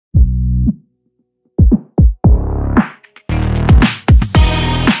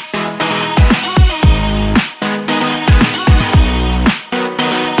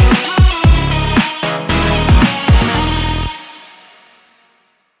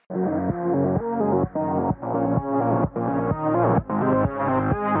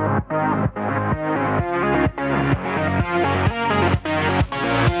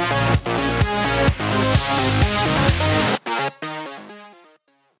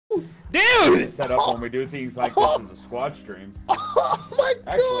to set up when we do things like this as a squad stream. Oh my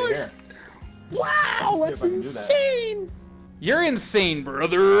Actually, gosh! here. Wow, that's insane! You're insane,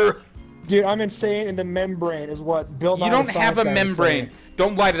 brother. Dude, I'm insane in the membrane is what Bill Nye You don't the have a Science Guy would membrane. say.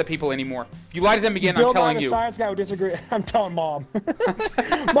 Don't lie to the people anymore. If you lie to them again, Bill I'm telling Nye the you. Science Guy would disagree. I'm telling Mom.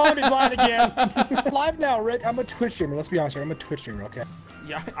 Mom, he's lying again. Live now, Rick. I'm a Twitch streamer. Let's be honest here. I'm a Twitch streamer, okay?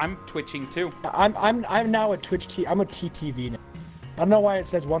 Yeah, I'm twitching too. I'm now a Twitch I'm a TTV now. I don't know why it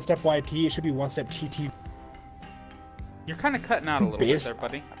says One Step YT. It should be One Step TTV. You're kind of cutting out a little bit there,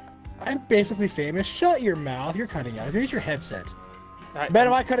 buddy. I'm basically famous. Shut your mouth. You're cutting out. Here's your headset. Right. Ben,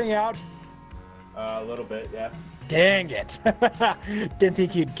 am I cutting out? A little bit, yeah. Dang it. Didn't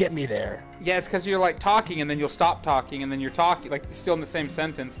think you'd get me there. Yeah, it's because you're like talking and then you'll stop talking and then you're talking like you're still in the same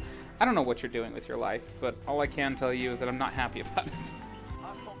sentence. I don't know what you're doing with your life, but all I can tell you is that I'm not happy about it.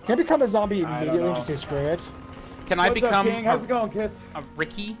 Can I become a zombie immediately and just say screw it? Can I become How's it going, Kiss? a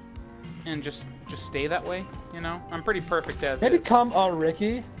Ricky and just stay that way? You know, I'm pretty perfect as Can I is. become a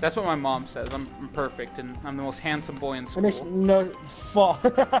Ricky? That's what my mom says. I'm perfect and I'm the most handsome boy in That school. makes no fall.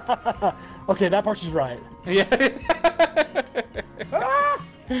 Okay, that part she's right. Yeah.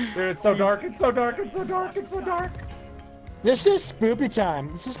 Dude, it's so dark, it's so dark, it's so dark, it's so dark. This is spoopy time.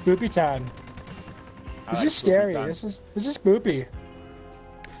 This is spoopy time. This is scary. This is spoopy.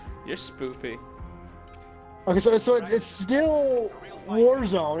 You're spoopy. Okay, so it's still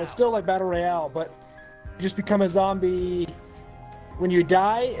Warzone. It's still like Battle Royale, but you just become a zombie when you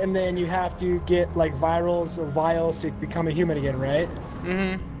die, and then you have to get like virals or vials to become a human again, right?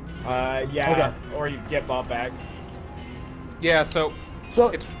 Mm-hmm. Yeah, Okay. or you get bought back. Yeah, so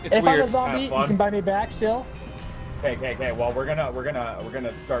If weird. I'm a zombie, Have fun. you can buy me back still. Okay. Well, we're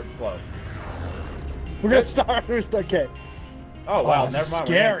gonna start slow. We're gonna start. Okay. Oh wow, this never is mind.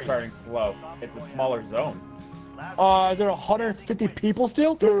 scary. We're starting slow. It's a smaller zone. Is there 150 people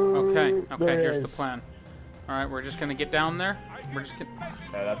still? Okay, There here's the is. plan. Alright, we're just gonna get down there. We're just gonna...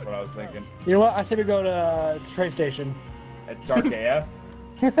 Yeah, that's what I was thinking. You know what? I say we go to the train station. It's dark AF.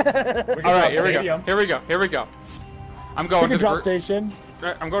 Alright, here we go. Here we go. I'm going to the drop station.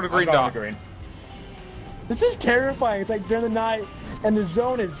 I'm going to I'm green going dot. to green. This is terrifying. It's like during the night, and the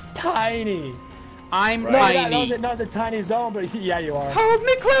zone is tiny. I'm Right. tiny. No, it's a tiny zone, but yeah, you are. Hold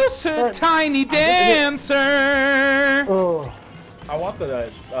me closer, tiny dancer. Oh, I want the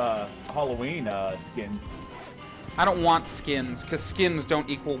Halloween skin. I don't want skins, because skins don't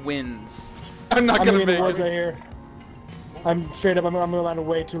equal wins. I'm not I'm gonna in the make woods it. right here. I'm straight up. I'm gonna land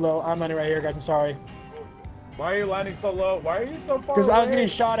way too low. I'm landing right here, guys. I'm sorry. Why are you landing so low? Why are you so far Because I was away? getting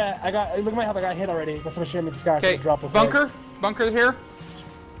shot at. Look at my health. I got hit already. But someone shooting me this guy. So I Okay, drop real quick. bunker here.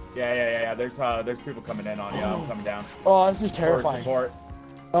 Yeah. There's people coming in on you. I'm coming down. Oh, this is For terrifying. support.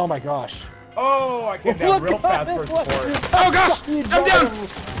 Oh my gosh. Oh, I came down real fast for support. Oh gosh, You I'm down. I'm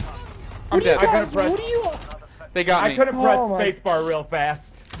What are you dead. guys? press- What are you? They got I me. couldn't press Oh my- spacebar real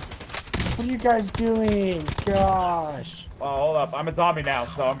fast. What are you guys doing? Gosh. Oh, hold up. I'm a zombie now,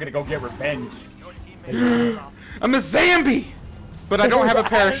 so I'm gonna go get revenge. I'm a zombie, but I don't have a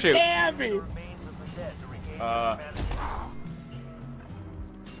parachute. Zombie. Uh,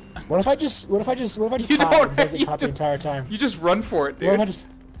 What if I just You hide don't and don't you get caught the just- entire time? You just run for it, What dude.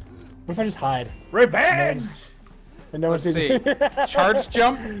 if I just hide? revenge! And no one Let's sees see. me? Charge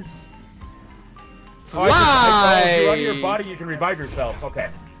jump. Oh, if you run your Fly. body, you can revive yourself. Okay.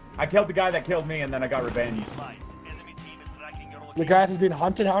 I killed the guy that killed me, and then I got revenge. Legiath is being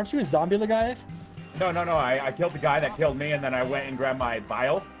hunted. Aren't you a zombie, Legiath? No. I killed the guy that killed me, and then I went and grabbed my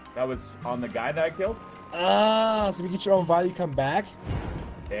vial that was on the guy that I killed. Ah, so if you get your own vial, you come back?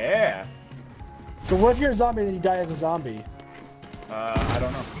 Yeah. So what if you're a zombie and then you die as a zombie? I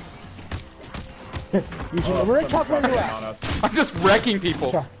don't know. You should, Oh, we're gonna talk someone's about fucking you on at. us. I'm just wrecking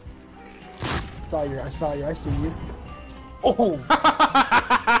people. I saw you, I see you. Oh!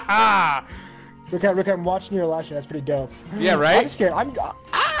 Rick, I'm watching your last year, that's pretty dope. Yeah, right? I'm scared, I'm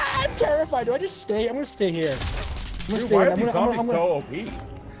terrified. Do I just stay? I'm gonna stay here. I'm gonna Dude, stay why here. are these zombies so OP?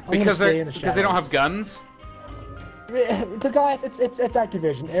 because stay in they the don't have shadows. guns. The guy, it's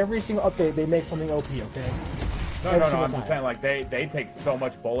Activision. Every single update, they make something OP, okay? No, Every I'm single just time. saying, like, they take so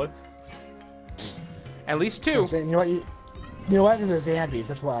much bullets. At least I'm two. saying, you know what? You know what? Because there's zombies.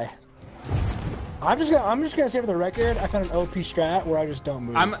 That's why. I'm just gonna say for the record, I found an OP strat where I just don't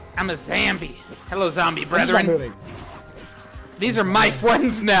move. I'm a zombie. Hello, zombie I'm just not brethren. moving. These are my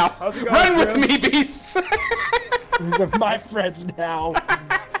friends now. How's it going, Run with Jim? me, beasts. These are my friends now.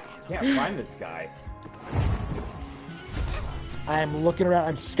 Can't find this guy. I'm looking around.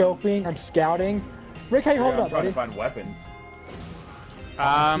 I'm scoping. I'm scouting. Rick, how you holding I'm up, trying buddy? to find weapons.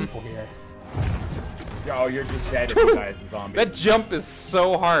 People here. Oh, you're just dead if you die as a zombie. That jump is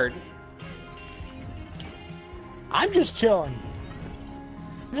so hard. I'm just chilling.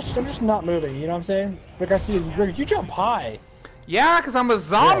 I'm just not moving. You know what I'm saying? Like I see you, you jump high. Yeah, because I'm a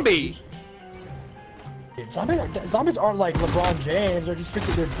zombie. Zombies aren't like LeBron James. They're just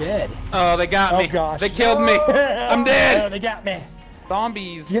freaking. They're dead. Oh, they got me. Oh gosh. They killed me. I'm dead. Oh, they got me.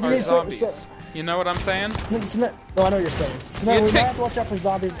 Zombies You are zombies. You know what I'm saying? No, I know what you're saying. So now we might have to watch out for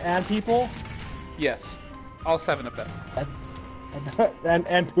zombies and people. Yes. All 7 of them. That's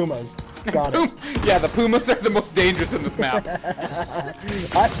and pumas. Got it. Yeah, the pumas are the most dangerous in this map.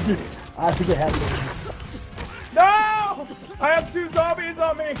 I think they have to. No! I have 2 zombies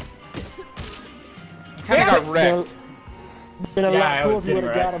on me! You kinda got wrecked. Been a Yeah, lot I cool was if you would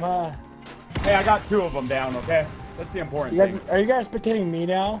have getting got them, huh? Hey, I got 2 of them down, okay? That's the important thing. Are you guys spectating me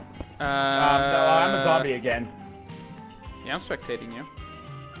now? No, I'm a zombie again. Yeah, I'm spectating you.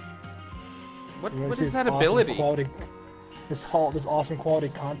 What See is that awesome ability? Quality, this awesome quality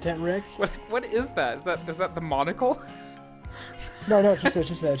content, Rick. What is that? Is that the monocle? No, it's just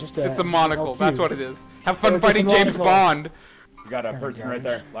a. It's a monocle. That's what it is. Have fun It's fighting a James monocle. Bond. You got a person right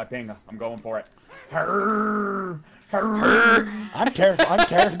there. Lapinga. I'm going for it. I'm terrified. I'm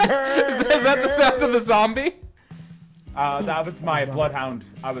terrified. Is that the sound of the zombie? That was my bloodhound.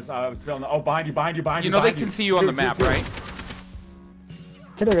 I was feeling. Oh, behind you. You know they can see you on the map, right?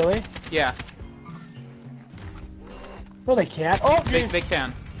 Can they really? Yeah. No, they can't. Oh, jeez. They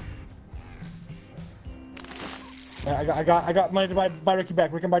can. I got money to buy Ricky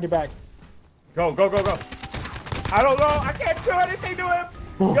back. Rick can buy you back. Go. I don't know. I can't do anything to him.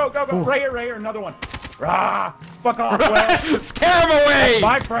 Go. Right here. Another one. Rah! Fuck off, Will. Scare him away!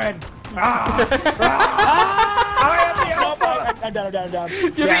 My friend. I am the alpha. I'm down. You're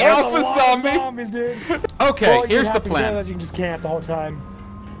the alpha zombie. Zombies, dude. Okay, Well, here's you the have to plan. realize you just can't the whole time.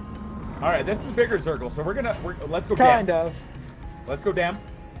 All right, this is a bigger circle, so let's go Kind down. of. Let's go down.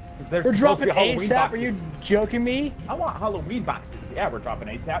 We're dropping ASAP. Are you joking me? I want Halloween boxes. Yeah, we're dropping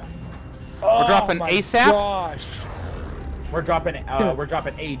ASAP. We're dropping my ASAP? Gosh. We're dropping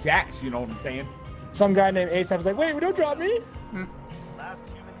Ajax. You know what I'm saying? Some guy named ASAP was like, wait, don't drop me.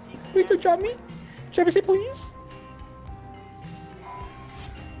 Wait, don't drop me. Should I say please?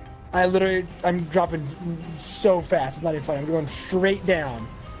 I'm dropping so fast. It's not even funny. I'm going straight down.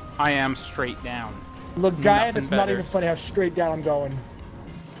 I am straight down. Lagiath, it's not better. even funny how straight down I'm going.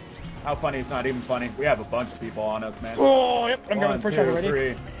 How funny? It's not even funny. We have a bunch of people on us, man. Oh, yep. I'm going 1, first 2, shot already.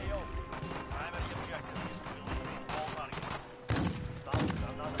 3.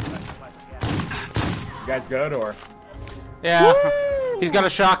 You guys good or? Yeah. Woo! He's got a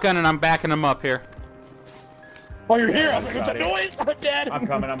shotgun and I'm backing him up here. Oh, you're here. I was like, what's the noise? I'm dead. I'm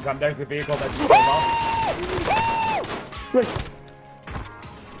coming. There's a vehicle that's going off. Rick.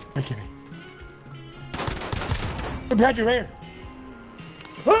 Rick, behind you, right here.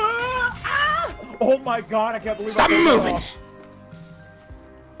 Oh my god, I can't believe Stop I pulled moving! that off.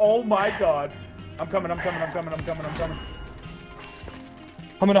 Oh my god. I'm coming. Humana.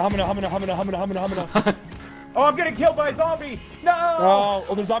 Oh, I'm getting killed by a zombie! No!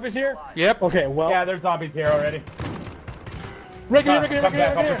 Oh, there's zombies here? Yep. Okay, well. Yeah, there's zombies here already. Rick, Come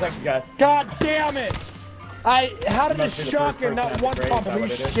back, I'll protect you guys. God damn it! How did a Must be the shotgun first not person one at the pump? grave, Are you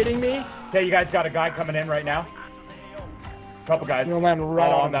is that what shitting me? Okay, you guys got a guy coming in right now. Couple guys. You'll land right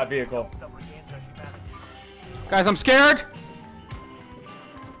all on on that vehicle. Guys, I'm scared.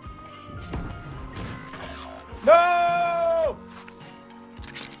 No!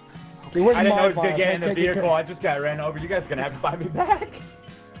 Dude, where's I didn't know my he was gonna vial? get in the Can- can- vehicle. I just got ran over. You guys are gonna have to buy me back.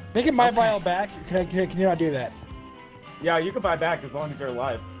 Can get my vial back? Can you not do that? Yeah, you can buy back as long as you're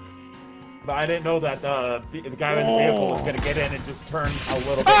alive. But I didn't know that the guy in the vehicle was gonna get in and just turn a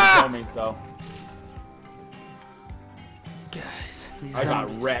little bit and kill me. So Guys, these I got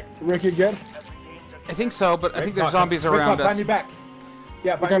zombies. wrecked. Rick, you good? I think so, but I think there's Rick, zombies Rick, around Find us. me back.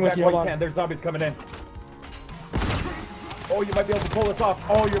 Yeah, Okay, find I'm me with back you, while hold you on. can. There's zombies coming in. Oh, you might be able to pull this off.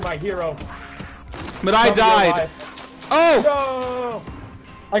 Oh, you're my hero. But I Zombie died. alive. Oh! No!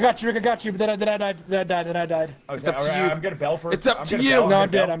 I got you, Rick. I got you. But then I died. Okay, It's up to alright, you. I'm gonna bail first. It's up I'm to gonna you. bail, No, I'm I'm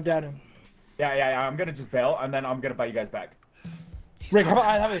gonna dead. bail. I'm dead. Yeah, I'm gonna just bail, and then I'm gonna buy you guys back. Rick, how about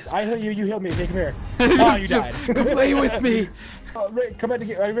I have this? I heal you. You heal me. Take him here. Oh, you Just died. play with me. Rick, come back to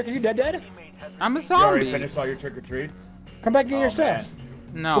get. Rick, are you dead? I'm a You already zombie. finished all your trick or treats? Come back and get your Oh, stuff.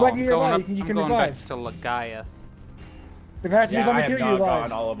 No, Go back I'm to your going, life. up, You I'm can going revive. back to Lagiath. The guy has to Yeah, use on I the have kill you not alive.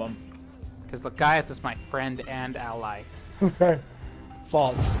 gone all of them. Because Lagiath is my friend and ally.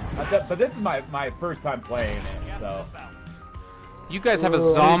 False. But this is my first time playing it, so. You guys have a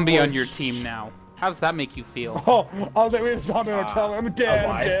Oh, zombie on boy. your team now. How does that make you feel? Oh, I was like, we have a zombie on our tower. I'm dead.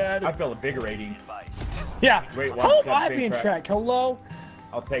 I'm dead. I feel invigorating. Yeah. Wait, one How am step, I big being track. tracked? Hello?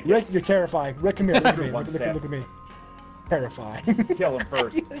 I'll take Rick, it. you're terrifying. Rick, come here. Look at me. One Look step. at me. Terrifying. Kill him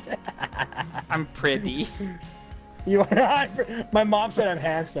first. I'm pretty. You are. My mom said I'm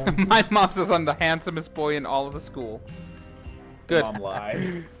handsome. My mom says I'm the handsomest boy in all of the school. Good. Mom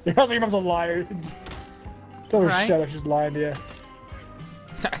lied. It sounds like your mom's a liar. Tell her Right. shut up, she's lying to you.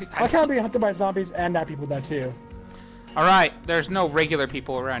 I can't be hunted by zombies and not people that too. Alright, there's no regular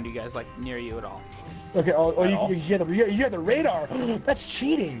people around you guys, like, near you at all. Okay, all? you have the radar. That's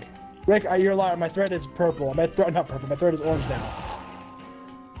cheating. Rick, you're a liar. My thread is purple. Not purple. My thread is orange now.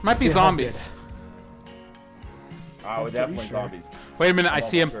 Might be Get zombies. Oh, definitely sure? zombies. Wait a minute, I I'm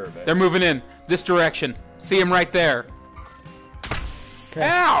see them. almost sure of it. They're moving in. This direction. See them right there. Okay.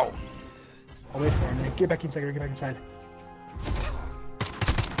 Ow! I'll wait for him. Get back inside. Get back inside.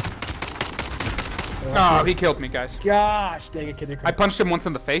 Oh, he killed me, guys. Gosh, dang it, kid. I punched him once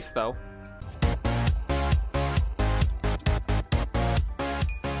in the face, though.